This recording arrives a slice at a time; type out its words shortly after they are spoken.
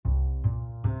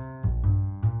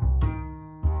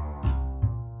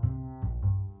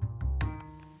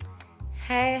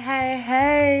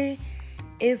Hey,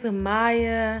 it's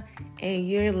Maya, and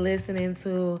you're listening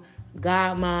to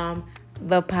God Mom,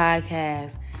 the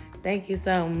podcast. Thank you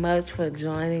so much for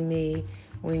joining me.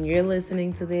 When you're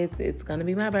listening to this, it's going to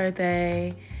be my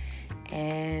birthday,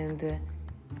 and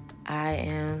I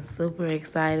am super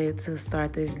excited to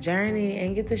start this journey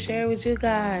and get to share with you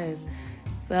guys.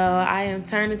 So I am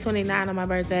turning 29 on my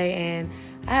birthday, and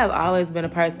I have always been a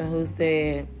person who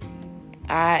said,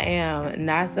 I am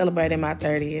not celebrating my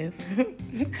 30th.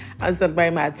 I'm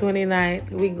celebrating my 29th.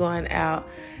 We going out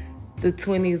the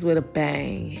 20s with a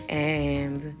bang.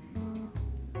 And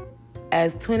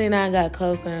as 29 got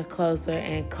closer and closer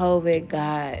and COVID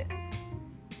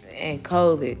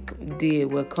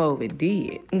did what COVID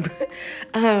did,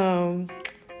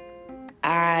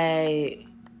 I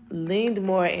leaned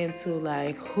more into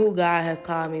like who God has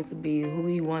called me to be, who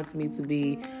he wants me to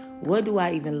be, what do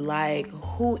I even like,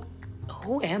 who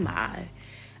am I?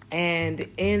 And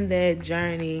in that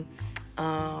journey,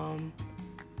 I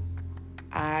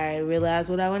realized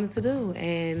what I wanted to do,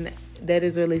 and that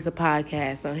is release a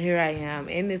podcast. So here I am.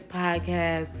 In this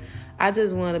podcast, I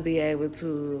just want to be able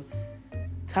to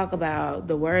talk about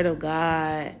the Word of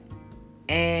God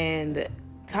and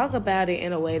talk about it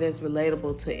in a way that's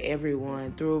relatable to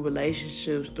everyone through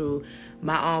relationships, through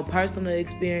my own personal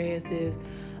experiences,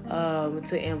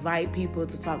 to invite people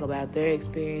to talk about their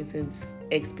experiences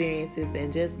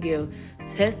and just give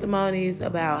testimonies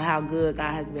about how good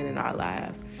God has been in our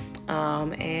lives.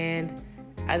 And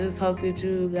I just hope that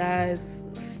you guys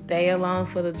stay along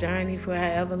for the journey for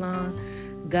however long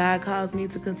God calls me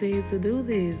to continue to do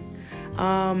this.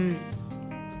 I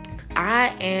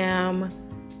am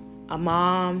a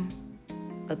mom,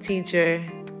 a teacher,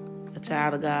 a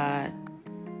child of God,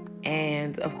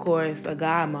 and of course a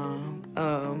God mom.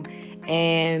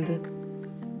 And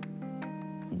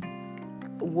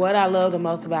what I love the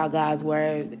most about God's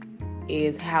word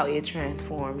is how it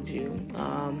transforms you.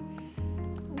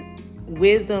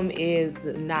 Wisdom is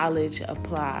knowledge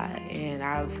applied, and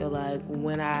I feel like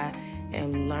when I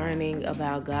am learning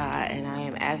about God and I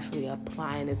am actually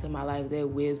applying it to my life, that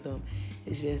wisdom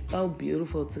is just so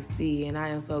beautiful to see, and I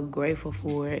am so grateful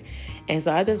for it. And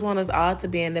so I just want us all to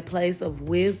be in the place of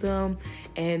wisdom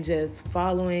and just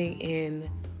following in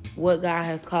what God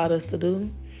has called us to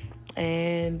do.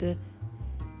 And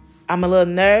I'm a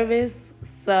little nervous,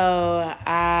 so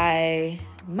I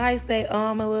might say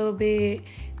a little bit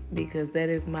because that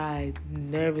is my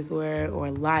nervous word, or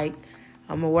like.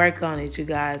 I'm going to work on it, you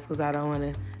guys, because I don't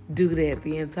want to do that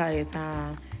the entire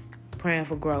time. Praying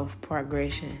for growth,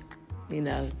 progression,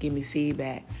 give me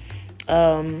feedback.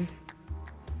 Why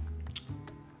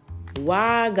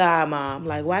God Mom?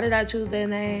 Like, why did I choose that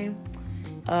name?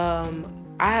 I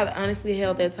have honestly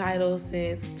held that title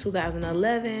since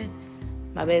 2011.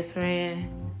 My best friend,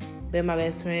 been my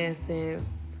best friend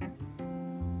since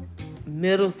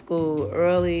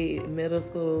early middle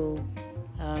school.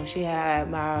 She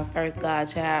had my first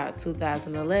godchild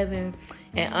 2011.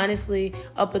 And honestly,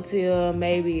 up until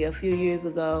maybe a few years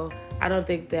ago, I don't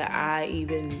think that I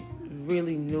even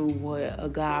really knew what a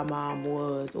God mom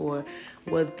was, or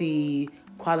what the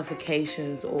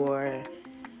qualifications or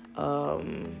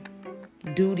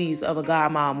duties of a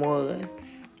God mom was.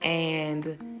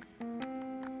 And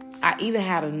I even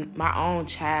had my own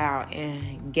child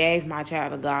and gave my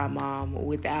child a God mom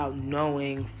without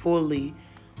knowing fully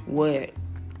what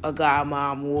a God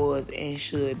mom was and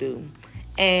should do.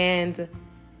 And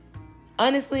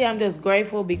honestly, I'm just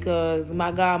grateful because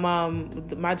my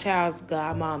child's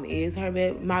God mom is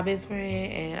my best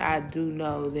friend, and I do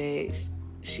know that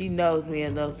she knows me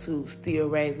enough to still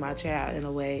raise my child in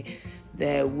a way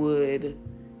that would,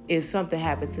 if something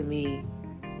happened to me,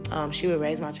 she would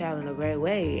raise my child in a great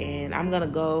way. And I'm going to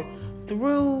go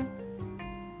through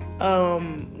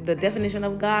the definition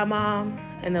of God mom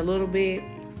in a little bit.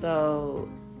 So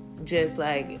just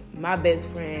like my best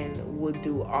friend would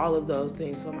do all of those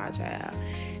things for my child.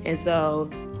 And so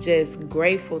just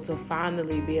grateful to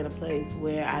finally be in a place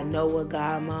where I know what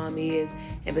God mom is.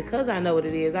 And because I know what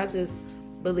it is, I just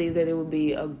believe that it would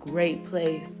be a great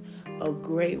place, a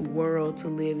great world to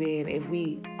live in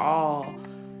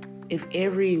if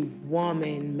every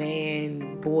woman,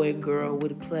 man, boy, girl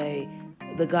would play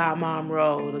the God mom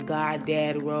role, the God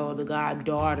dad role, the God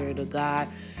daughter, the God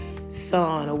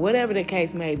son, or whatever the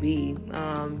case may be,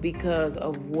 because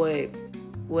of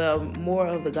more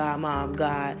of the God mom,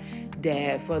 God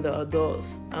dad for the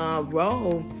adults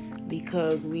role,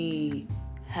 because we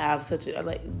have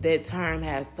that term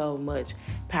has so much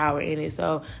power in it.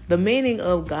 So the meaning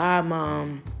of God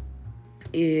mom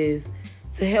is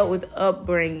to help with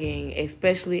upbringing,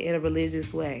 especially in a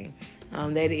religious way.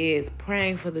 That is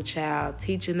praying for the child,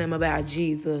 teaching them about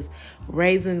Jesus,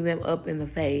 raising them up in the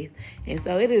faith. And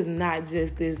so it is not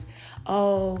just this,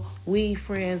 oh, we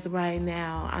friends right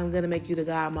now, I'm going to make you the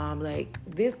godmom. Like,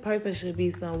 this person should be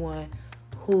someone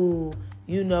who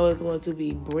you know is going to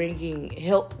be bringing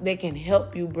help. They can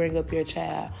help you bring up your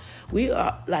child. We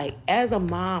are, like, as a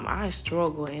mom, I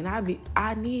struggle and I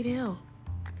need help.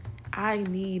 I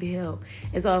need help.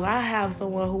 And so if I have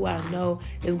someone who I know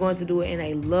is going to do it in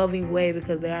a loving way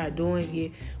because they are doing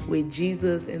it with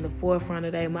Jesus in the forefront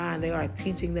of their mind, they are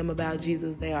teaching them about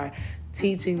Jesus, they are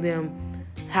teaching them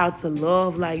how to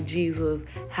love like Jesus,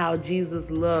 how Jesus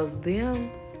loves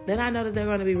them, then I know that they're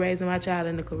going to be raising my child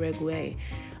in the correct way.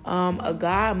 A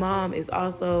godmom is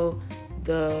also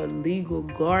the legal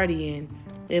guardian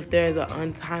if there's an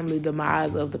untimely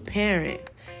demise of the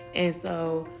parents. And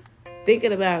so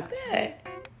thinking about that,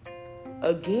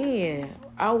 again,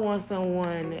 I want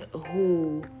someone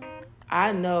who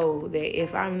I know that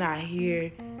if I'm not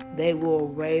here, they will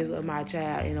raise up my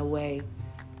child in a way,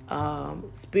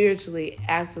 spiritually,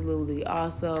 absolutely.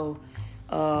 Also,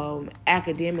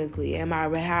 academically, how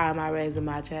am I raising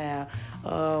my child?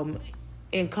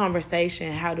 In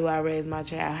conversation, how do I raise my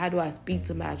child? How do I speak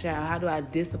to my child? How do I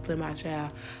discipline my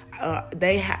child?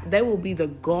 They will be the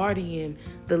guardian,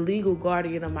 the legal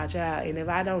guardian of my child. And if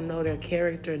I don't know their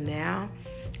character now,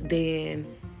 then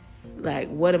like,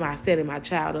 what am I setting my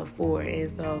child up for?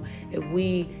 And so if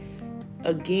we,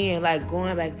 again, like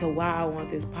going back to why I want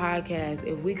this podcast,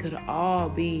 if we could all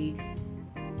be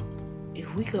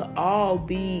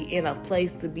in a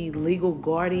place to be legal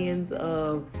guardians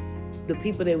of the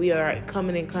people that we are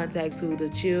coming in contact to, the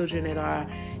children that are,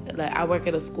 like, I work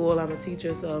at a school, I'm a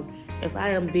teacher, so if I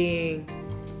am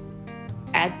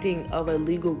acting of a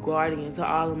legal guardian to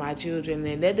all of my children,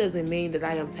 then that doesn't mean that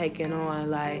I am taking on,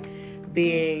 like,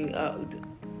 being,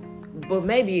 but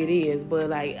maybe it is, but,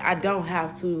 like, I don't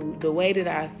have to. The way that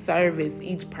I service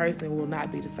each person will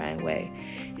not be the same way.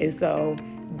 And so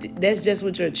that's just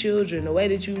with your children. The way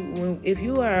that if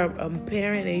you are a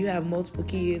parent and you have multiple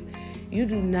kids, you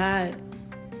do not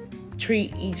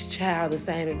treat each child the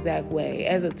same exact way.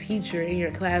 As a teacher in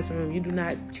your classroom, you do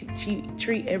not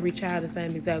treat every child the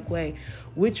same exact way.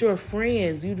 With your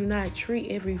friends, you do not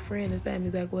treat every friend the same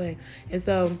exact way. And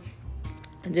so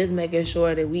just making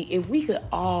sure that if we could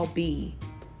all be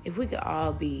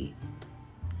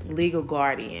legal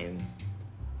guardians,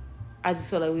 I just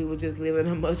feel like we would just live in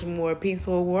a much more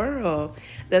peaceful world.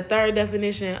 The third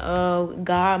definition of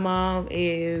godmom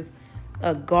is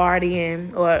a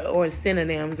guardian, or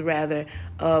synonyms rather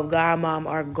of godmom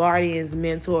are guardians,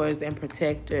 mentors, and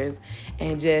protectors.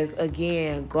 And just,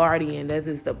 again, guardian, that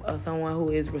is someone who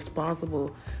is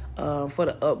responsible for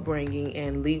the upbringing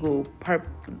and legal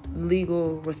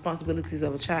responsibilities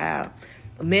of a child.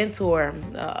 A mentor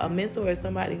is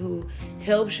somebody who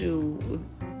helps you,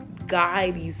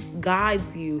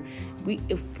 guides you.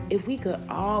 If we could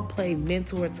all play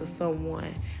mentor to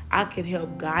someone, I can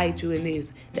help guide you in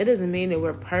this. That doesn't mean that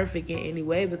we're perfect in any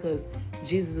way, because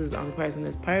Jesus is the only person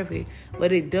that's perfect.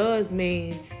 But it does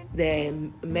mean that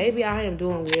maybe I am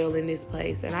doing well in this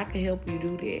place and I can help you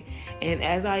do that. And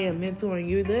as I am mentoring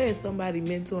you, there is somebody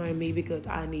mentoring me because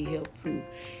I need help too.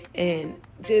 And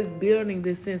just building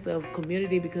this sense of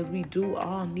community, because we do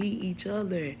all need each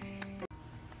other.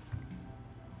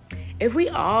 If we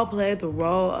all played the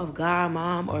role of God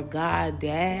mom or God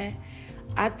dad,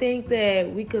 I think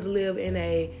that we could live in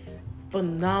a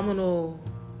phenomenal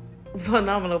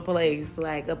place,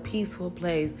 like a peaceful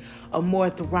place, a more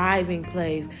thriving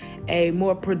place, a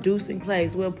more producing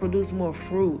place. We'll produce more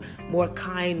fruit, more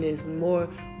kindness, more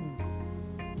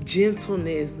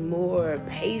gentleness, more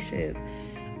patience.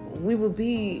 We will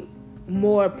be a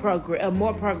more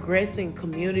progressing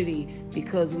community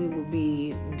because we will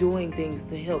be doing things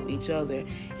to help each other.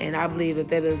 And I believe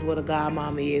that is what a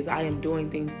godmama is. I am doing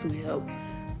things to help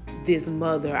this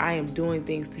mother. I am doing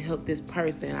things to help this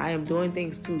person. I am doing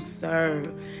things to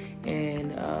serve.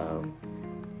 And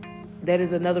that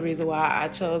is another reason why I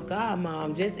chose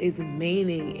godmom. Just its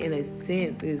meaning, in a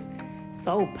sense, is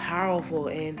so powerful.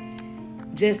 And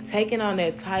just taking on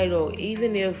that title,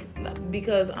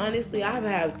 because honestly, I've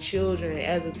had children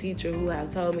as a teacher who have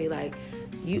told me, like,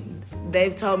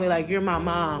 they've told me, like, you're my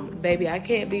mom. Baby, I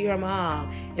can't be your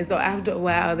mom. And so after a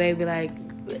while, they be like,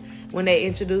 when they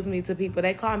introduce me to people,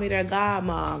 they call me their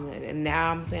godmom. And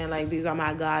now I'm saying, like, these are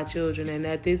my godchildren. And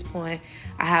at this point,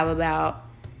 I have about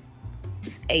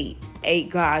eight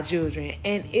godchildren.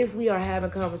 And if we are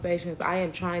having conversations, I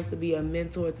am trying to be a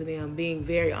mentor to them, being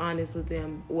very honest with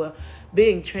them,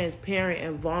 being transparent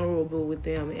and vulnerable with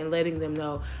them, and letting them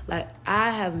know, like, I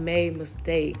have made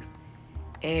mistakes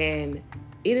And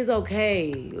it is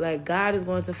okay. Like, God is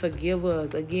going to forgive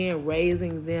us. Again,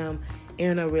 raising them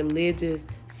in a religious,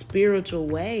 spiritual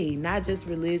way. Not just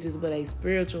religious, but a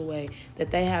spiritual way.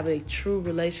 That they have a true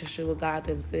relationship with God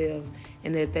themselves.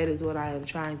 And that is what I am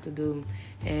trying to do.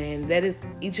 And that is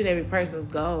each and every person's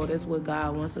goal. That's what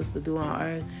God wants us to do on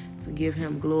earth, to give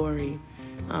him glory.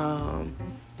 I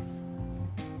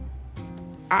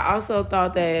also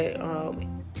thought that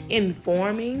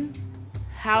informing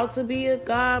how to be a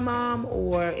God mom,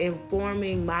 or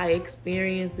informing my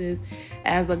experiences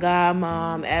as a God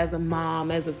mom, as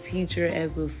a teacher,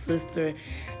 as a sister,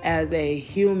 as a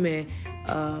human,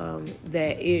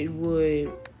 that it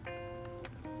would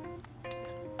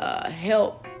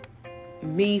help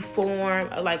me form,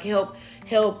 like help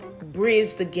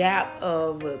bridge the gap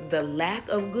of the lack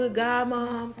of good God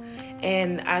moms.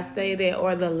 And I say that,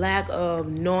 or the lack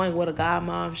of knowing what a God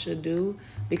mom should do,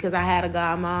 because I had a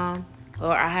God mom,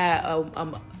 or I had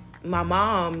my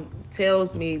mom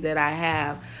tells me that I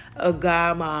have a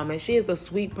God mom, and she is a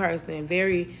sweet person,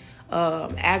 very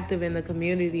active in the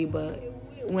community. But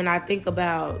when I think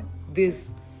about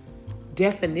this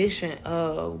definition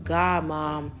of God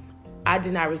mom, I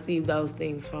did not receive those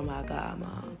things from my God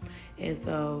mom. And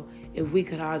so if we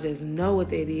could all just know what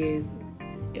that is,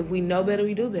 if we know better,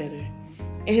 we do better.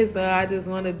 And so I just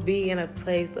want to be in a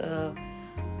place of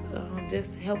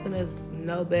just helping us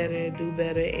know better, do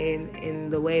better in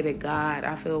the way that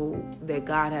I feel that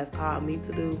God has called me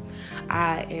to do.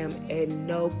 I am at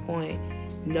no point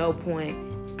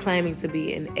claiming to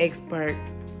be an expert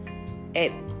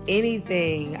at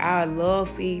anything. I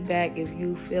love feedback. If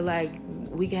you feel like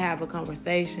we can have a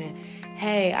conversation,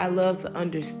 hey, I love to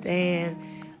understand.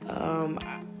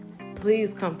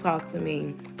 Please come talk to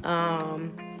me.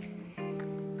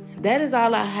 That is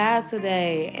all I have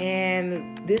today,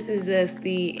 and this is just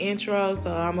the intro,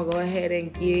 so I'm gonna go ahead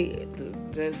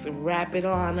and just wrap it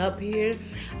on up here.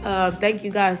 Thank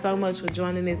you guys so much for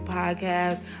joining this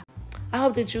podcast. I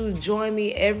hope that you join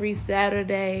me every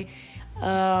Saturday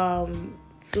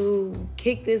to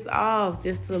kick this off,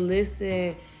 just to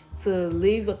listen, to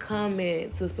leave a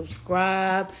comment, to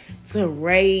subscribe, to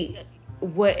rate,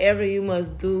 whatever you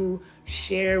must do.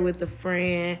 Share with a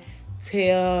friend,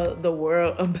 tell the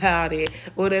world about it,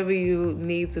 whatever you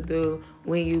need to do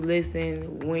when you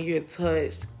listen, when you're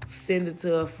touched. Send it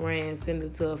to a friend, send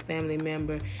it to a family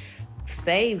member,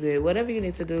 save it, whatever you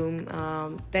need to do.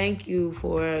 Thank you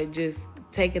for just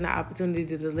taking the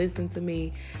opportunity to listen to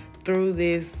me through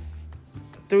this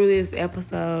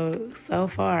episode so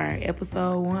far.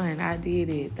 Episode 1, I did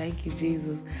it. Thank you,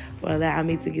 Jesus, for allowing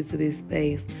me to get to this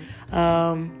space.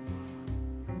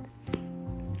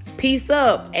 Peace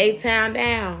up, A-Town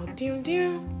down.